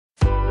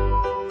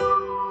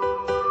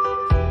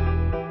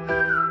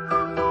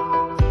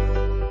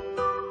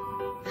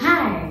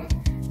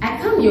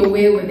Come your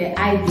way with the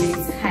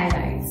iBlitz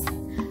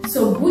highlights.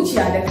 So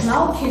Bukyia, the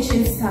cloud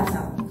kitchen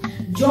startup,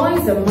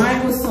 joins the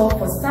Microsoft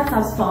for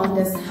Startups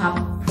Founders Hub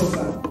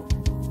program.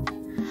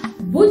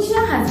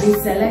 Bukyia has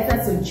been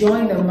selected to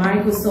join the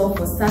Microsoft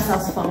for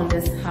Startups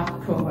Founders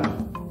Hub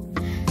program.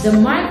 The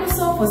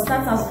Microsoft for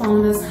Startups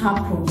Founders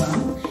Hub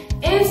program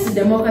aims to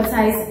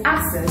democratize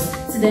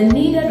access to the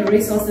needed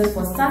resources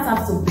for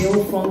startups to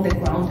build from the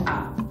ground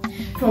up.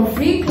 From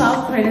free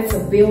cloud credit to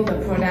build the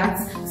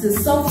products, to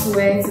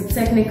software, to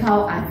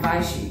technical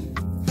advisory.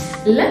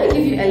 Let me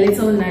give you a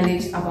little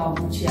knowledge about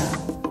Bukyia.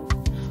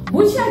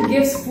 Bukyia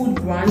gives food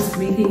brands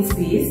breathing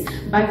space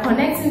by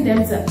connecting them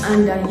to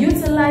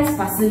underutilized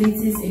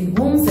facilities in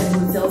homes and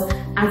hotels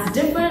at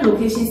different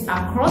locations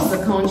across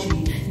the country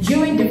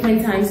during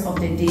different times of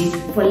the day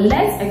for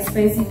less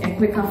expensive and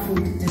quicker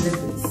food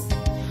deliveries.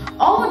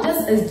 All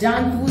this is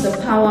done through the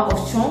power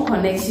of strong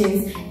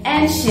connections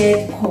and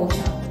shared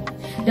culture.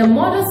 The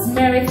model's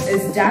merit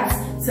is that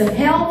to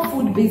help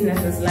food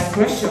businesses like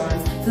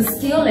restaurants to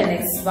scale and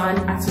expand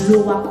at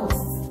lower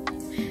costs.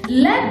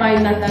 Led by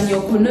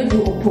Nathaniel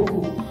Konadu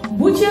Opoku,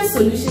 Bukyia's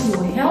solution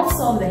will help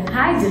solve the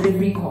high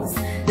delivery costs,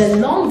 the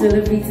long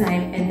delivery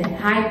time, and the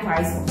high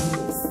price of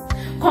meals.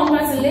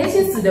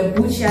 Congratulations to the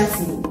Bukyia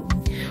team.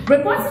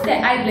 Reporting the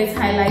iBlitz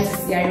highlights is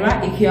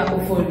Bukyia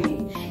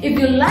Ofori. If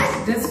you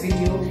liked this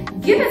video,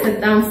 give it a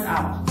thumbs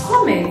up,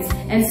 comment,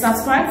 and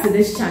subscribe to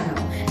this channel.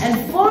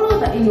 And follow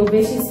the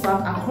Innovation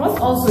Spark across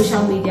all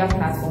social media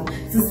platforms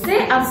to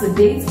stay up to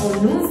date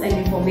on news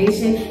and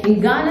information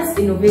in Ghana's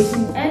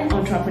innovation and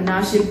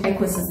entrepreneurship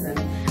ecosystem.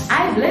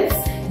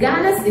 iBlitz,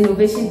 Ghana's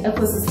innovation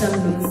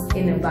ecosystem news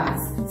in a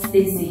bus.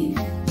 Stay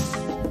safe.